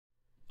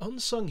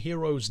Unsung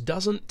Heroes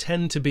doesn't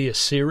tend to be a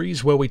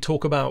series where we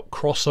talk about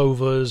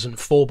crossovers and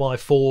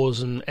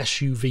 4x4s and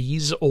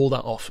SUVs all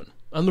that often.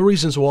 And the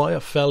reasons why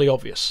are fairly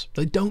obvious.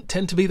 They don't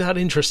tend to be that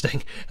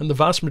interesting, and the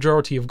vast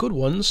majority of good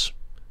ones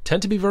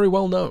tend to be very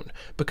well known,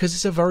 because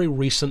it's a very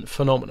recent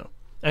phenomenon.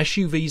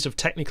 SUVs have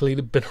technically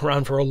been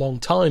around for a long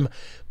time,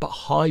 but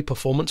high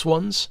performance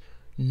ones,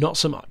 not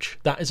so much.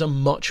 That is a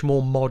much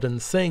more modern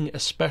thing,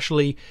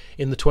 especially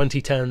in the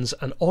 2010s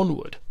and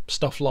onward.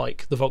 Stuff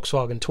like the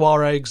Volkswagen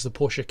Touaregs, the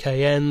Porsche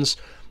Cayennes,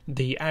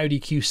 the Audi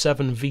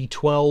Q7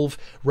 V12,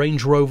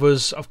 Range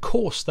Rovers. Of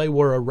course, they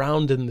were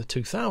around in the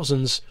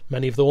 2000s,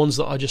 many of the ones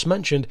that I just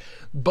mentioned,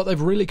 but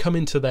they've really come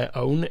into their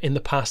own in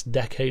the past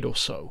decade or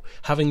so,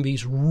 having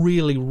these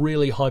really,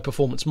 really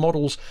high-performance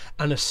models,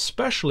 and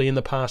especially in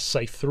the past,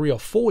 say, 3 or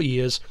 4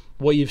 years,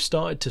 where you've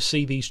started to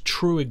see these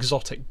true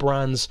exotic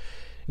brands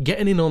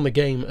getting in on the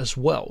game as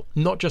well.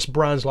 Not just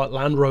brands like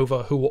Land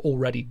Rover, who were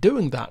already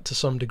doing that to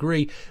some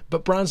degree,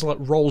 but brands like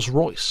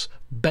Rolls-Royce,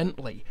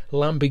 Bentley,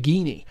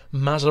 Lamborghini,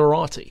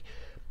 Maserati,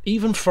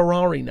 even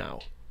Ferrari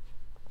now.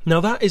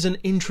 Now that is an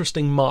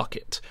interesting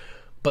market,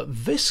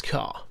 but this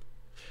car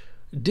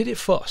did it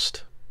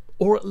first.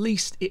 Or at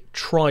least it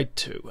tried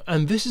to.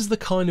 And this is the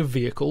kind of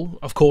vehicle,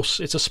 of course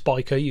it's a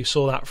Spyker, you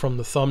saw that from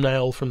the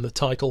thumbnail, from the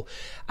title,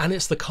 and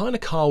it's the kind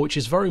of car which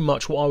is very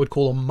much what I would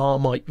call a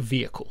Marmite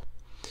vehicle.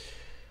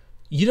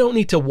 You don't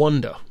need to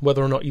wonder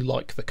whether or not you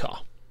like the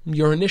car.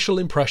 Your initial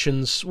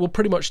impressions will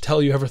pretty much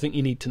tell you everything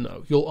you need to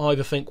know. You'll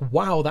either think,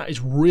 wow, that is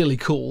really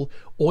cool,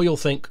 or you'll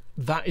think,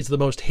 that is the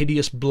most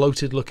hideous,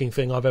 bloated looking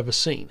thing I've ever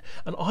seen.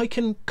 And I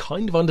can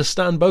kind of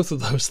understand both of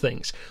those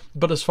things.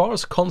 But as far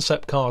as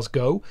concept cars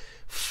go,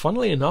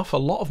 funnily enough, a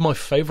lot of my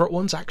favourite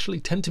ones actually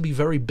tend to be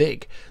very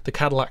big. The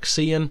Cadillac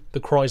Cian, the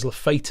Chrysler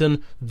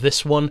Phaeton,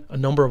 this one, a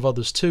number of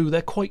others too,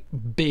 they're quite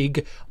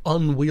big,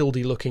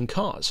 unwieldy looking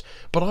cars.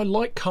 But I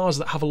like cars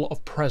that have a lot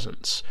of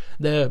presence.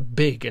 They're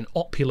big and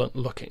opulent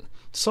looking.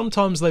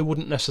 Sometimes they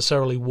wouldn't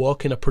necessarily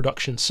work in a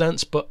production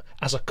sense, but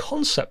as a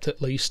concept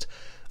at least,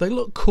 they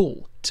look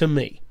cool to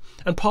me.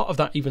 And part of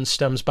that even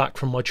stems back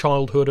from my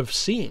childhood of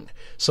seeing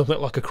something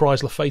like a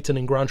Chrysler Phaeton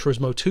in Gran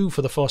Turismo 2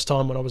 for the first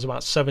time when I was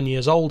about 7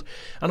 years old,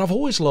 and I've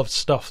always loved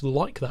stuff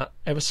like that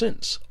ever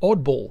since.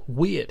 Oddball,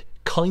 weird,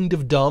 kind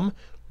of dumb,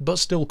 but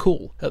still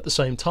cool at the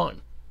same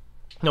time.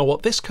 Now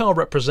what this car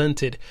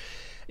represented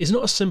is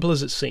not as simple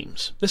as it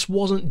seems. This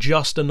wasn't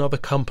just another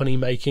company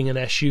making an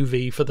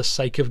SUV for the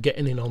sake of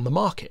getting in on the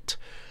market.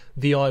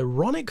 The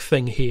ironic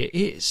thing here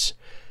is,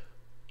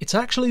 it's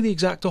actually the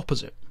exact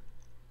opposite.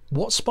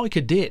 What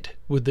Spyker did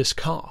with this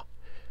car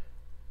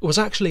was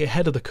actually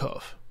ahead of the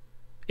curve.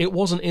 It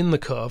wasn't in the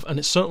curve, and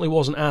it certainly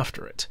wasn't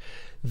after it.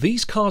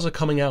 These cars are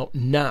coming out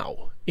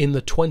now, in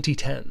the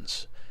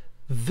 2010s.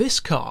 This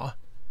car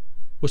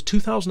was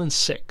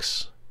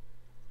 2006.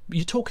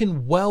 You're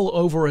talking well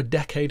over a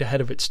decade ahead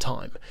of its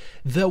time.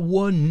 There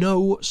were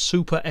no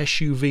super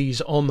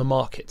SUVs on the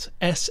market,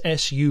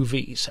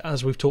 SSUVs,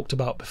 as we've talked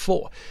about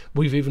before.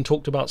 We've even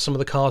talked about some of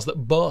the cars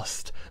that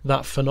birthed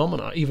that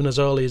phenomena, even as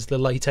early as the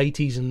late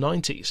 80s and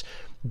 90s.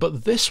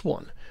 But this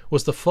one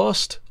was the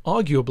first,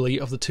 arguably,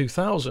 of the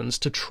 2000s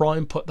to try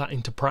and put that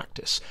into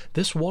practice.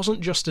 This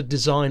wasn't just a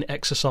design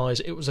exercise,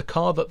 it was a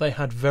car that they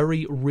had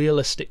very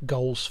realistic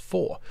goals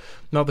for.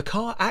 Now the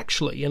car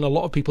actually, and a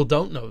lot of people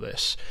don't know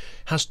this,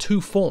 has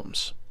two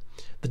forms.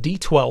 The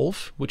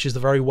D12, which is the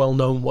very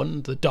well-known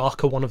one, the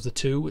darker one of the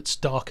two, it's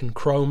dark and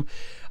chrome,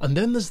 and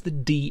then there's the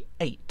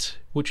D8,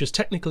 which is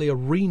technically a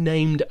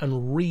renamed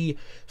and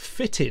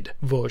refitted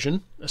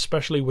version,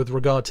 especially with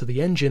regard to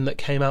the engine that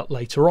came out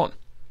later on.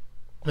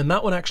 And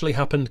that one actually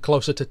happened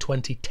closer to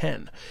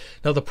 2010.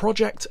 Now the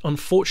project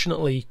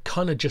unfortunately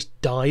kind of just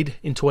died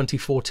in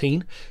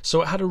 2014,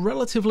 so it had a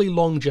relatively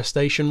long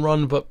gestation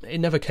run, but it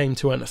never came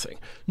to anything.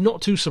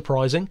 Not too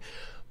surprising,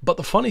 but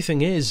the funny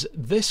thing is,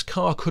 this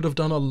car could have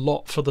done a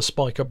lot for the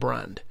Spyker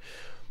brand.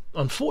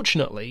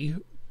 Unfortunately,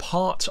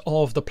 part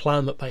of the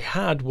plan that they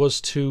had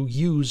was to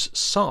use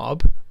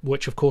Saab,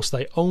 which of course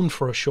they owned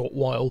for a short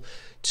while,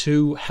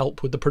 to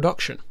help with the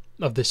production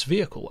of this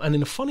vehicle. And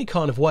in a funny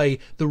kind of way,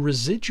 the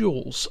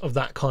residuals of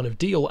that kind of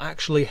deal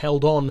actually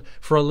held on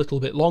for a little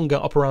bit longer,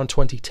 up around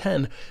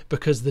 2010,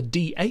 because the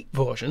D8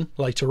 version,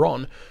 later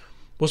on,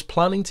 was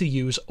planning to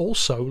use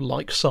also,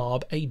 like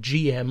Saab, a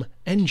GM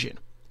engine.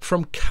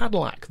 From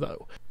Cadillac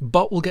though,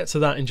 but we'll get to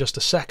that in just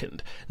a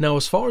second. Now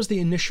as far as the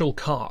initial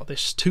car,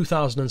 this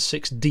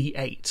 2006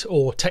 D8,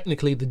 or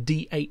technically the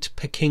D8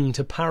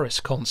 Peking-Paris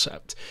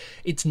concept,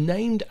 it's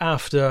named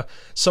after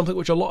something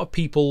which a lot of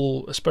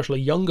people, especially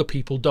younger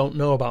people, don't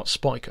know about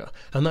Spyker,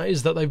 and that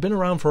is that they've been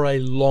around for a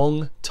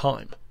long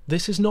time.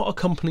 This is not a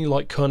company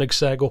like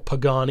Koenigsegg or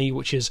Pagani,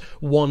 which is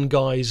one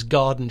guy's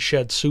garden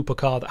shed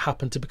supercar that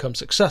happened to become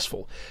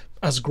successful.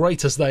 As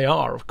great as they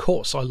are, of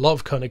course, I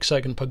love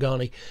Koenigsegg and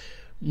Pagani.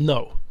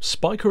 No,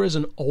 Spyker is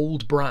an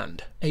old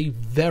brand, a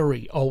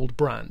very old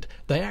brand.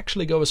 They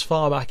actually go as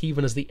far back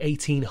even as the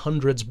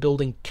 1800s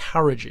building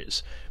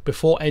carriages,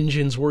 before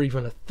engines were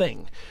even a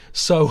thing.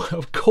 So,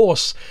 of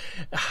course,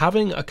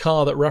 having a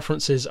car that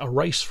references a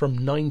race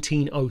from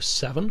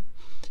 1907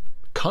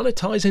 kind of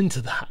ties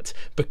into that,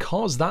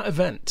 because that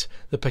event,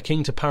 the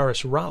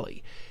Peking-Paris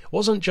rally,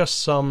 wasn't just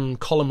some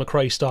Colin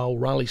McRae style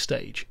rally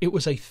stage. It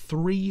was a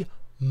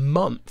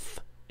 3-month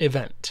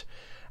event.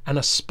 And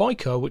a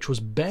Spyker, which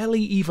was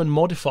barely even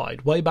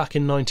modified way back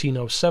in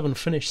 1907,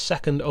 finished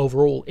second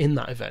overall in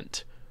that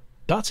event.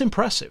 That's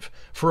impressive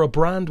for a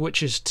brand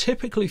which is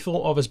typically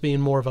thought of as being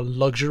more of a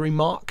luxury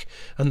mark,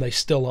 and they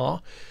still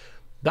are.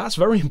 That's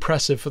very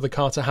impressive for the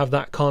car to have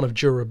that kind of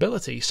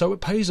durability, so it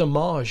pays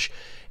homage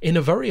in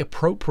a very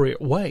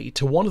appropriate way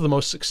to one of the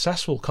most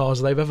successful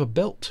cars they've ever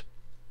built.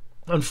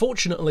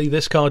 Unfortunately,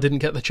 this car didn't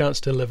get the chance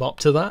to live up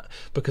to that,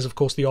 because of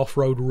course the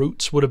off-road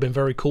routes would have been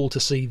very cool to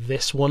see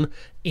this one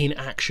in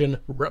action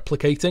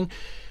replicating,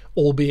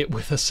 albeit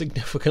with a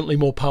significantly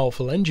more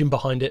powerful engine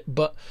behind it.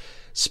 But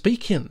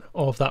speaking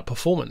of that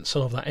performance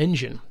and of that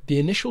engine, the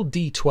initial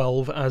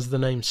D12, as the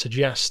name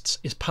suggests,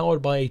 is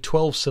powered by a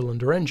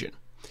 12-cylinder engine.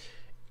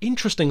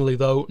 Interestingly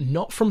though,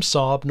 not from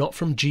Saab, not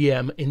from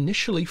GM,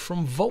 initially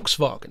from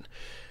Volkswagen,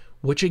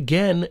 which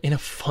again, in a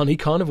funny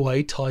kind of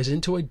way, ties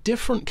into a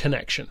different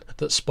connection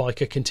that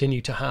Spyker continue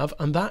to have,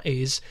 and that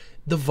is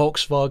the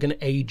Volkswagen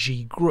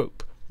AG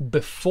group.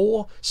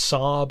 Before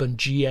Saab and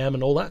GM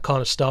and all that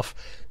kind of stuff,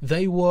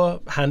 they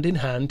were hand in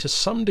hand to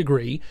some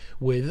degree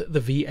with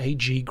the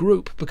VAG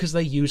group because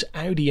they use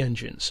Audi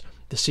engines.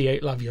 The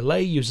C8 La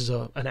Violette uses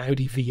an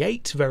Audi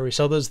V8,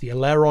 various others, the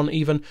Aileron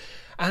even,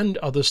 and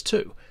others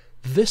too.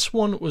 This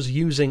one was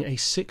using a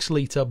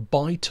 6-litre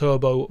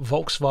bi-turbo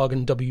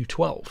Volkswagen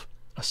W12.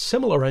 A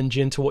similar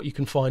engine to what you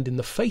can find in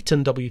the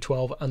Phaeton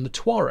W12 and the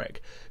Touareg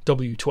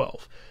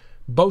W12,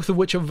 both of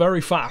which are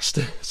very fast,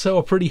 so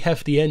a pretty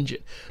hefty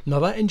engine. Now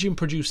that engine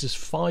produces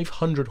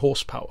 500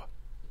 horsepower,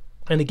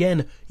 and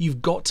again,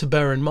 you've got to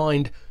bear in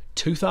mind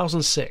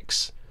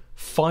 2006,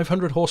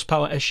 500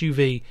 horsepower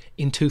SUV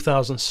in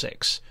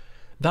 2006.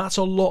 That's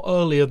a lot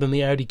earlier than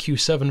the Audi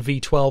Q7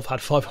 V12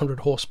 had 500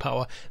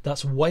 horsepower.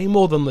 That's way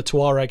more than the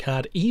Touareg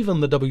had.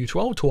 Even the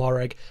W12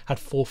 Touareg had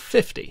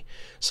 450.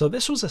 So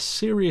this was a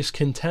serious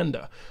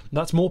contender.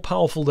 That's more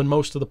powerful than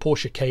most of the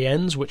Porsche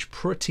Cayennes, which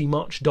pretty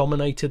much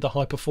dominated the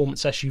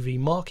high-performance SUV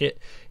market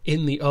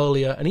in the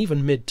earlier and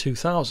even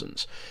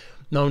mid-2000s.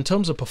 Now, in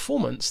terms of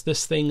performance,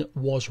 this thing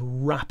was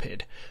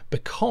rapid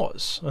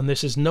because, and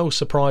this is no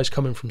surprise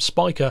coming from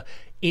Spyker,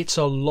 it's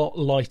a lot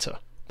lighter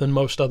than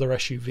most other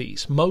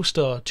SUVs. Most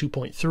are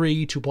 2.3,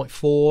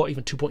 2.4,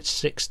 even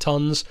 2.6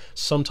 tons,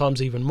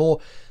 sometimes even more.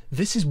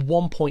 This is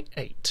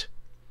 1.8,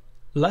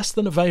 less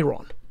than a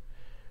Veyron.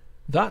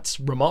 That's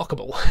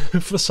remarkable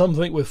for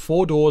something with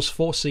 4 doors,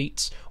 4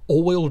 seats,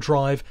 all-wheel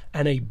drive,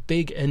 and a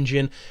big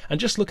engine. And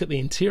just look at the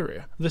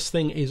interior. This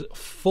thing is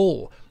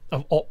full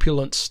of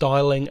opulent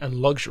styling and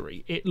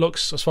luxury. It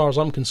looks, as far as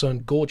I'm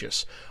concerned,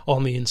 gorgeous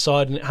on the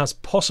inside, and it has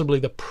possibly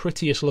the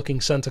prettiest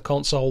looking center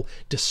console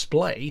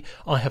display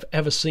I have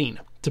ever seen,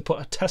 to put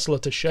a Tesla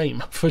to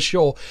shame, for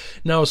sure.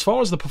 Now, as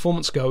far as the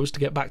performance goes, to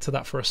get back to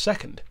that for a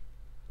second,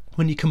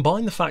 when you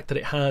combine the fact that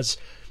it has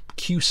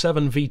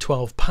Q7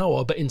 V12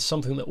 power, but in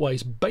something that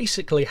weighs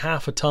basically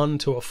half a ton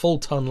to a full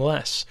ton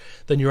less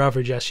than your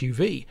average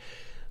SUV,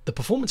 the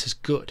performance is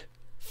good.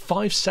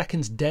 5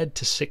 seconds dead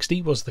to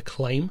 60 was the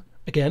claim.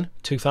 Again,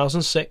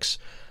 2006,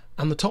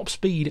 and the top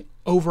speed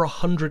over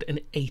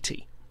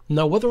 180.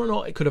 Now, whether or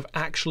not it could have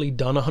actually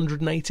done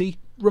 180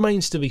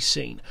 remains to be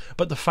seen,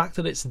 but the fact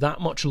that it's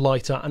that much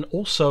lighter and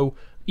also,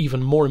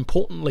 even more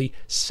importantly,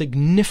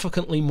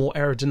 significantly more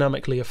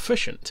aerodynamically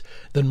efficient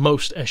than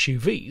most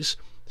SUVs,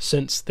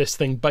 since this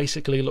thing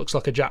basically looks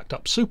like a jacked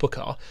up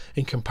supercar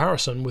in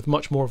comparison with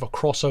much more of a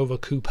crossover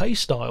coupe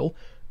style.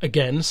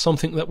 Again,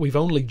 something that we've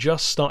only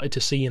just started to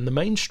see in the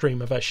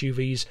mainstream of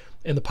SUVs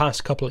in the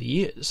past couple of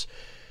years.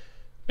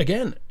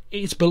 Again,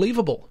 it's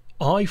believable.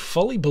 I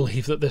fully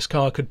believe that this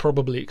car could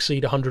probably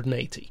exceed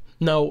 180.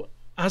 Now,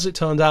 as it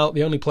turned out,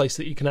 the only place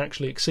that you can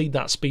actually exceed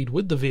that speed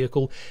with the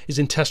vehicle is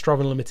in Test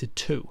Drive Unlimited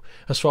 2,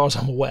 as far as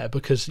I'm aware,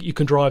 because you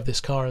can drive this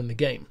car in the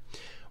game.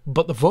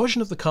 But the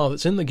version of the car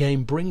that's in the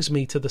game brings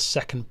me to the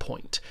second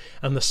point.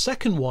 And the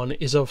second one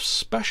is of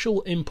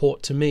special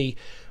import to me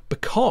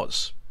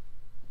because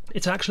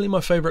it's actually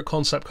my favourite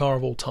concept car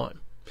of all time.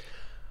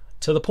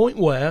 To the point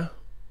where,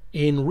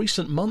 in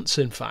recent months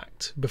in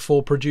fact,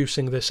 before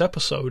producing this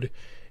episode,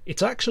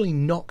 it's actually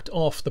knocked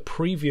off the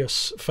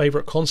previous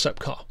favourite concept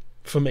car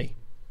for me.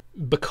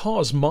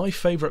 Because my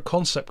favourite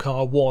concept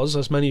car was,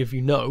 as many of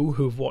you know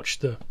who've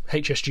watched the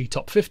HSG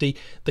Top 50,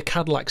 the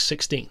Cadillac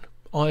 16.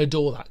 I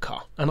adore that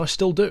car, and I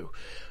still do.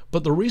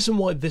 But the reason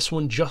why this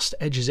one just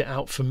edges it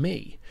out for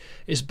me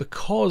is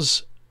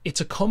because it's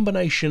a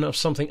combination of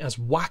something as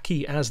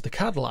wacky as the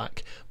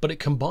Cadillac, but it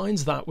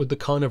combines that with the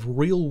kind of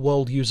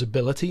real-world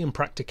usability and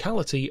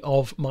practicality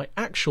of my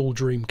actual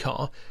dream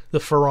car, the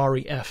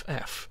Ferrari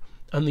FF.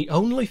 And the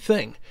only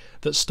thing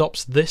that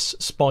stops this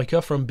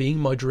Spyker from being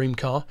my dream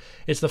car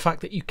is the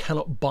fact that you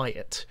cannot buy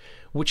it,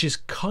 which is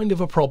kind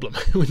of a problem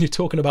when you're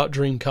talking about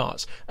dream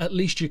cars. At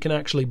least you can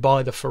actually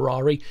buy the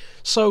Ferrari,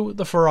 so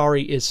the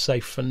Ferrari is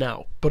safe for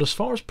now. But as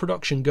far as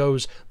production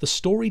goes, the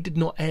story did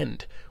not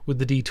end with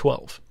the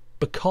D12.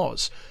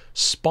 Because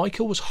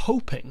Spyker was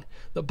hoping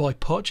that by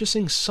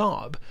purchasing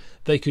Saab,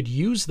 they could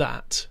use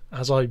that,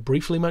 as I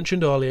briefly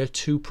mentioned earlier,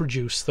 to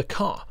produce the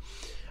car.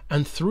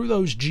 And through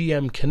those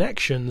GM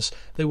connections,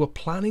 they were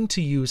planning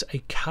to use a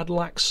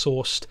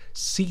Cadillac-sourced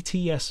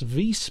CTS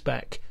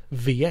V-spec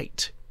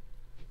V8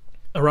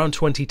 around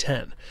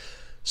 2010.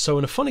 So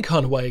in a funny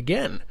kind of way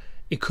again,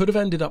 it could have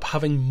ended up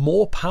having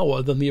more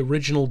power than the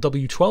original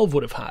W12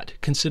 would have had,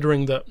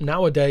 considering that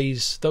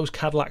nowadays those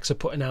Cadillacs are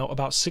putting out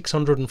about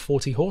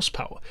 640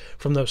 horsepower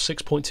from those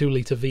 6.2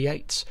 litre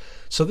V8s.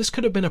 So this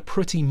could have been a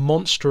pretty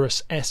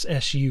monstrous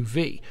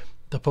SSUV.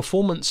 The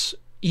performance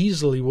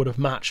easily would have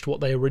matched what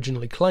they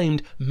originally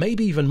claimed,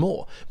 maybe even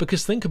more,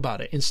 because think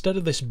about it, instead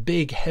of this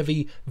big,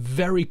 heavy,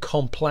 very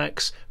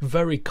complex,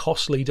 very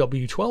costly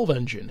W12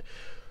 engine,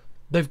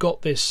 they've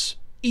got this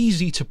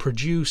easy to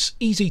produce,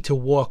 easy to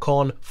work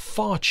on,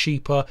 far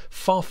cheaper,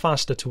 far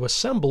faster to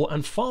assemble,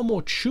 and far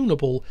more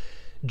tunable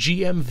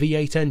GM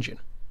V8 engine.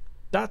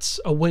 That's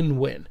a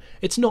win-win.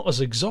 It's not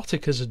as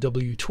exotic as a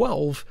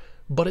W12,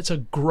 but it's a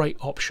great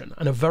option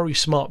and a very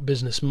smart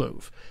business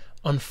move.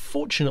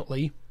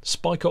 Unfortunately,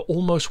 Spyker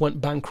almost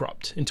went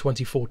bankrupt in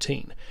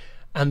 2014,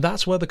 and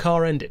that's where the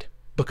car ended,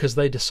 because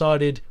they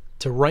decided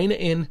to rein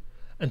it in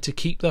and to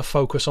keep their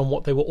focus on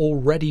what they were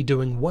already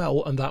doing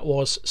well, and that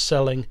was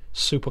selling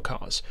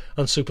supercars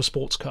and super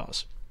sports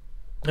cars.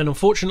 And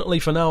unfortunately,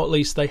 for now at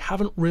least, they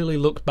haven't really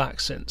looked back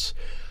since.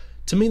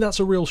 To me, that's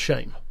a real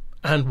shame.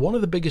 And one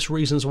of the biggest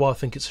reasons why I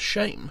think it's a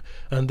shame,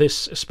 and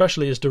this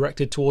especially is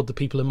directed toward the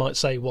people who might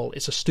say, well,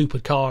 it's a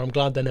stupid car, I'm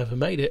glad they never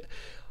made it,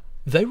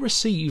 they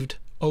received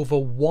over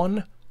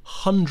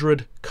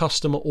 100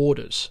 customer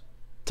orders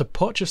to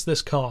purchase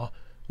this car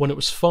when it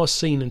was first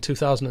seen in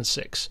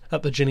 2006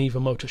 at the Geneva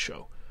Motor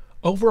Show.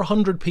 Over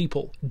 100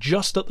 people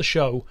just at the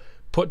show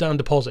put down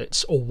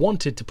deposits or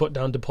wanted to put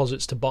down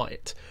deposits to buy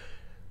it.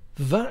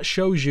 That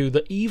shows you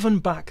that even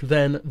back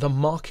then the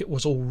market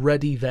was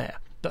already there.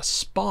 The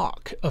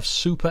spark of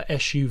super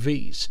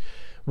SUVs,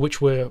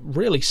 which we're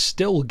really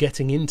still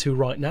getting into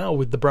right now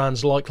with the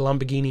brands like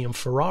Lamborghini and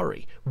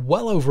Ferrari,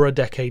 well over a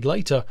decade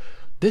later,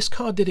 this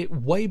car did it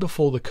way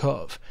before the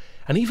curve.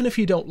 And even if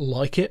you don't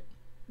like it,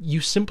 you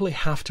simply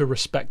have to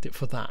respect it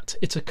for that.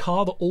 It's a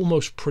car that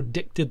almost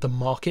predicted the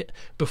market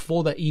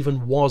before there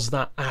even was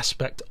that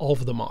aspect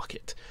of the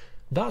market.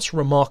 That's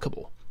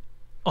remarkable.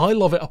 I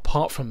love it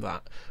apart from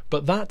that,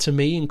 but that to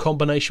me, in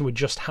combination with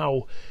just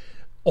how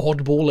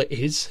oddball it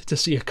is to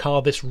see a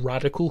car this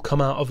radical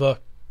come out of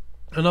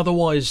an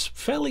otherwise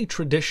fairly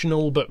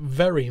traditional but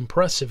very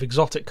impressive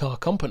exotic car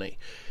company,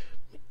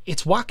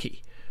 it's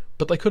wacky,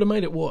 but they could have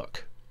made it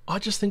work. I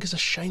just think it's a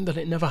shame that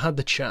it never had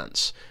the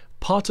chance.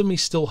 Part of me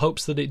still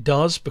hopes that it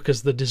does,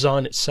 because the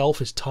design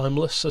itself is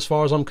timeless as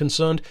far as I'm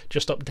concerned.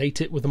 Just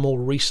update it with a more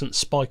recent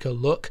Spyker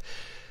look,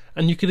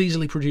 and you could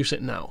easily produce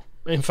it now.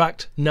 In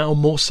fact, now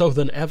more so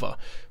than ever.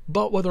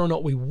 But whether or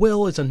not we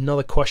will is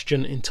another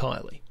question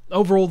entirely.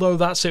 Overall though,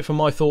 that's it for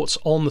my thoughts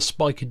on the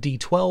Spyker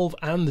D12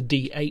 and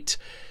the D8,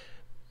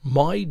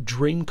 my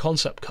dream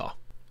concept car.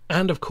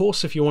 And of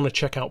course, if you want to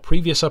check out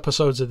previous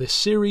episodes of this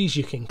series,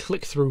 you can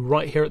click through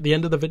right here at the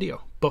end of the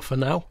video. But for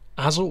now,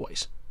 as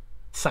always,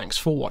 thanks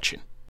for watching.